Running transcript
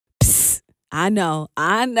I know.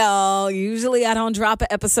 Usually I don't drop an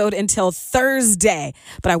episode until Thursday,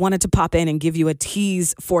 but I wanted to pop in and give you a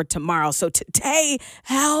tease for tomorrow. So today,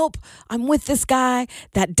 help, I'm with this guy.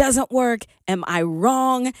 That doesn't work. Am I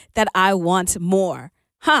wrong that I want more?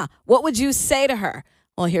 What would you say to her?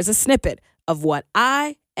 Well, here's a snippet of what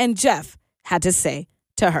I and Jeff had to say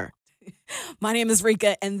to her. My name is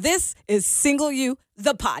Rika, and this is Single You,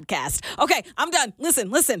 the podcast. Okay, I'm done.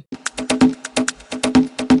 Listen.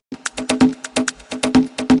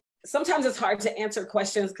 Sometimes it's hard to answer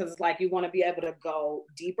questions because you want to be able to go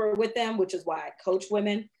deeper with them, which is why I coach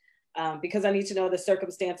women, because I need to know the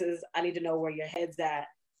circumstances. I need to know where your head's at.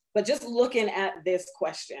 But just looking at this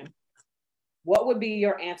question, what would be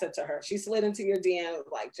your answer to her? She slid into your DM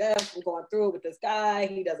like, Jeff, I'm going through it with this guy.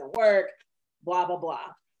 He doesn't work, blah, blah, blah.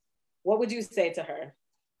 What would you say to her?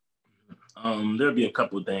 There'll be a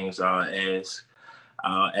couple of things I'll ask.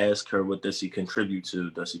 I'll ask her, what does he contribute to?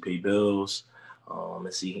 Does he pay bills?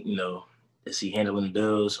 Is he handling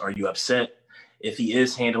bills? Are you upset? If he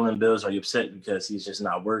is handling bills, are you upset because he's just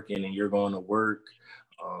not working and you're going to work?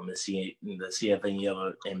 Does he have any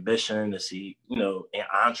other ambition? Is he, an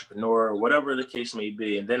entrepreneur, whatever the case may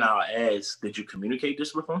be? And then I'll ask, did you communicate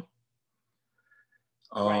this with him?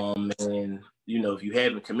 Right. And if you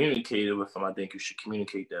haven't communicated with him, I think you should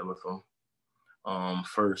communicate that with him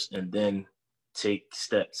first, and then take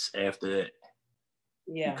steps after that.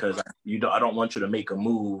 Yeah. Because I don't want you to make a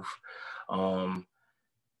move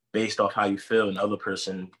based off how you feel, and the other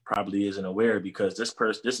person probably isn't aware, because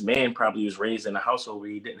this man probably was raised in a household where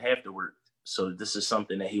he didn't have to work. So this is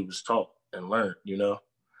something that he was taught and learned,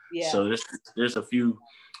 Yeah. So there's a few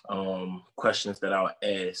questions that I'll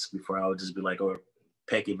ask before I would just be like, oh,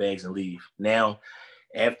 pack your bags and leave. Now,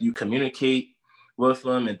 after you communicate with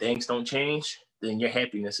them and things don't change, then your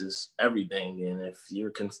happiness is everything. And if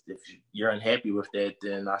you're unhappy with that,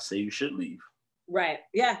 then I say you should leave. Right.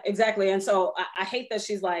 Yeah, exactly. And so I hate that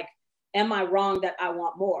she's like, am I wrong that I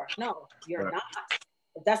want more? No, you're not.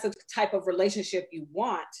 If that's the type of relationship you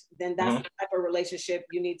want, then that's the type of relationship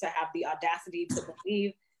you need to have the audacity to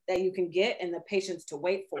believe that you can get and the patience to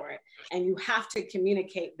wait for it. And you have to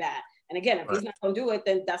communicate that. And again, if he's not going to do it,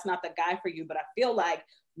 then that's not the guy for you. But I feel like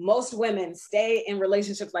most women stay in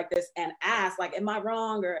relationships like this and ask, like, am I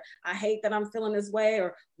wrong? Or I hate that I'm feeling this way,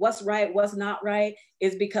 or what's right, what's not right,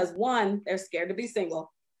 is because one, they're scared to be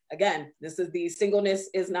single. Again, the singleness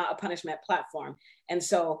is not a punishment platform. And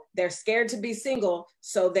so they're scared to be single,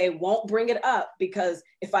 so they won't bring it up, because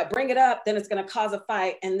if I bring it up, then it's going to cause a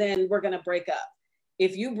fight and then we're going to break up.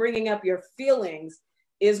 If you bringing up your feelings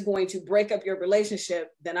is going to break up your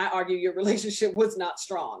relationship, then I argue your relationship was not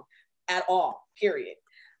strong at all, period.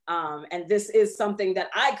 And this is something that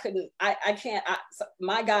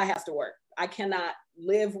my guy has to work. I cannot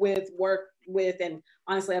work with, and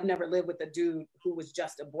honestly, I've never lived with a dude who was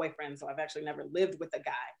just a boyfriend. So I've actually never lived with a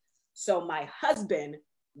guy. So my husband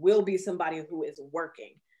will be somebody who is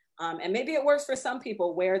working. And maybe it works for some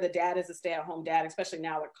people where the dad is a stay-at-home dad, especially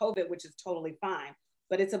now with COVID, which is totally fine.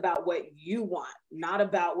 But it's about what you want, not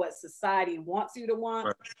about what society wants you to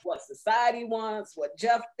want, what society wants, what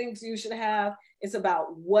Jeff thinks you should have. It's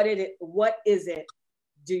about what is it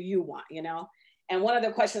do you want, And one of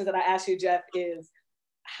the questions that I asked you, Jeff, is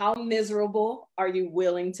how miserable are you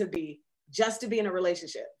willing to be just to be in a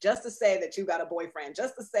relationship, just to say that you got a boyfriend,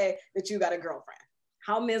 just to say that you got a girlfriend?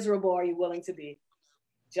 How miserable are you willing to be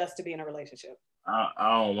just to be in a relationship?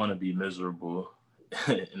 I don't want to be miserable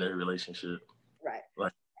in a relationship. Right.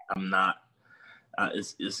 Like, I'm not.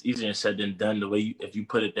 It's easier said than done. The way if you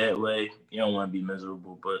put it that way, you don't want to be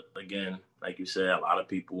miserable. But again, like you said, a lot of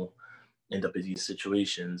people end up in these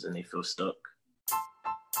situations and they feel stuck.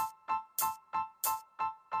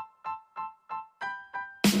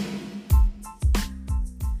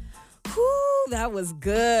 Whew, that was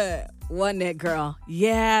good. Wasn't it, girl?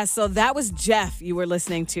 Yeah, so that was Jeff you were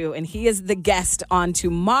listening to, and he is the guest on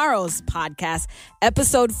tomorrow's podcast,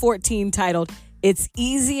 episode 14, titled, It's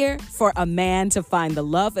Easier for a Man to Find the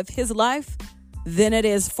Love of His Life Than It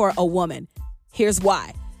Is for a Woman. Here's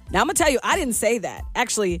why. Now, I'm going to tell you, I didn't say that.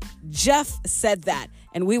 Actually, Jeff said that,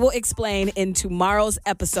 and we will explain in tomorrow's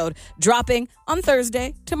episode, dropping on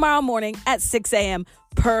Thursday, tomorrow morning at 6 a.m.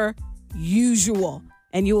 per usual.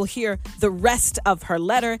 And you will hear the rest of her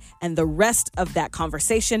letter and the rest of that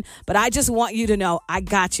conversation. But I just want you to know, I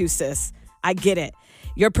got you, sis. I get it.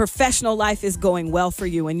 Your professional life is going well for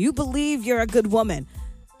you, and you believe you're a good woman,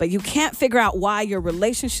 but you can't figure out why your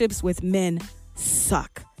relationships with men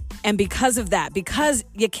suck. And because of that, because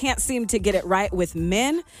you can't seem to get it right with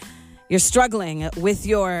men, you're struggling with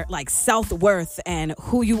your self-worth and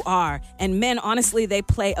who you are. And men, honestly, they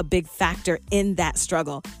play a big factor in that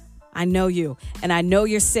struggle. I know you, and I know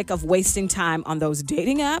you're sick of wasting time on those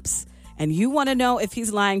dating apps, and you want to know if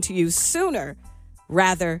he's lying to you sooner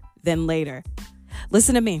rather than later.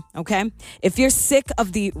 Listen to me, okay? If you're sick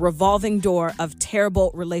of the revolving door of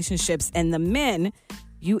terrible relationships and the men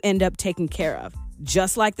you end up taking care of,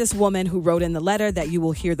 just like this woman who wrote in the letter that you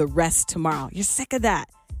will hear the rest tomorrow. You're sick of that.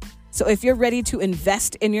 So if you're ready to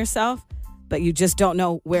invest in yourself, but you just don't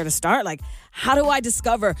know where to start, like, how do I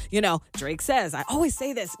discover, Drake says, I always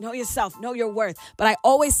say this, know yourself, know your worth. But I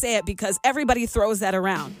always say it because everybody throws that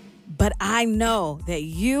around. But I know that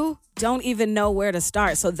you don't even know where to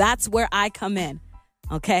start. So that's where I come in,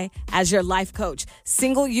 okay? As your life coach,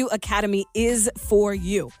 Single You Academy is for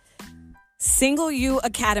you. Single You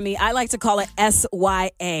Academy, I like to call it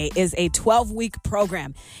SYA, is a 12-week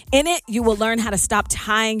program. In it, you will learn how to stop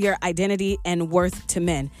tying your identity and worth to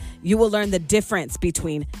men. You will learn the difference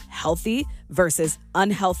between healthy versus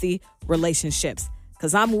unhealthy relationships.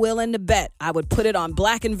 Because I'm willing to bet, I would put it on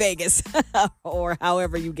Black in Vegas or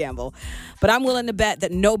however you gamble. But I'm willing to bet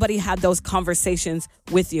that nobody had those conversations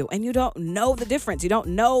with you. And you don't know the difference. You don't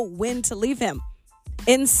know when to leave him.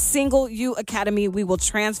 In Single You Academy, we will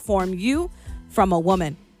transform you from a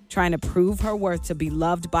woman trying to prove her worth to be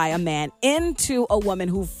loved by a man into a woman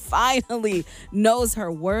who finally knows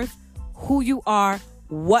her worth, who you are,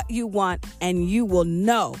 what you want, and you will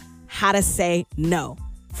know how to say no.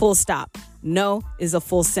 Full stop. No is a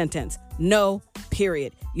full sentence. No,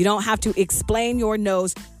 period. You don't have to explain your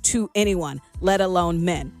no's to anyone, let alone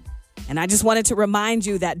men. And I just wanted to remind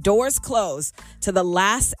you that doors close to the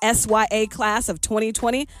last SYA class of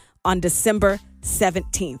 2020 on December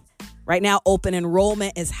 17th. Right now, open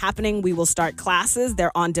enrollment is happening. We will start classes.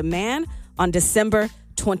 They're on demand on December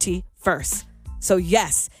 21st. So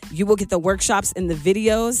yes, you will get the workshops and the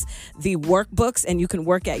videos, the workbooks, and you can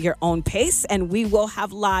work at your own pace, and we will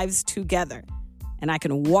have lives together. And I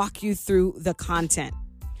can walk you through the content.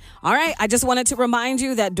 All right, I just wanted to remind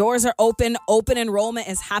you that doors are open. Open enrollment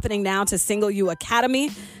is happening now to Single You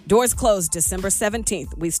Academy. Doors close December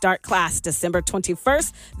 17th. We start class December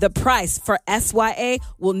 21st. The price for SYA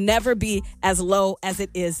will never be as low as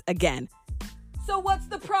it is again. So what's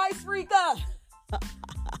the price, Rika?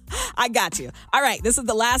 I got you. All right, this is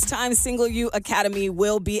the last time Single You Academy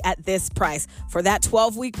will be at this price. For that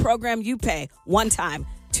 12-week program, you pay one time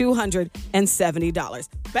 $270.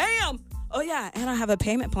 Bam! Oh, yeah, and I have a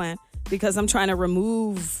payment plan because I'm trying to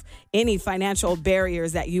remove any financial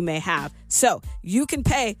barriers that you may have. So you can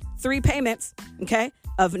pay 3 payments, okay,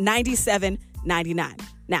 of $97.99.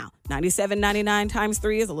 Now, $97.99 times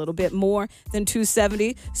 3 is a little bit more than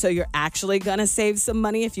 $270, so you're actually going to save some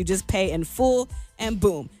money if you just pay in full, and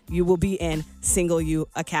boom, you will be in Single You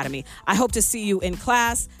Academy. I hope to see you in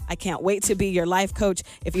class. I can't wait to be your life coach.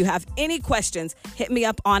 If you have any questions, hit me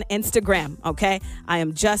up on Instagram, okay? I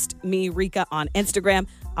am just me, Rika, on Instagram.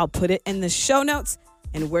 I'll put it in the show notes.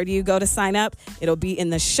 And where do you go to sign up? It'll be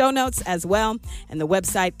in the show notes as well. And the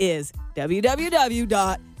website is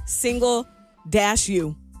www.single-u,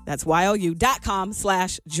 that's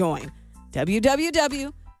YOU.com/join.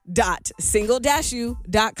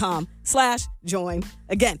 www.single-u.com/join.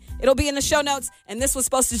 Again, it'll be in the show notes. And this was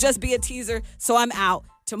supposed to just be a teaser, so I'm out.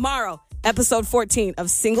 Tomorrow, episode 14 of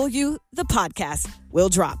Single You, the podcast, will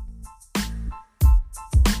drop.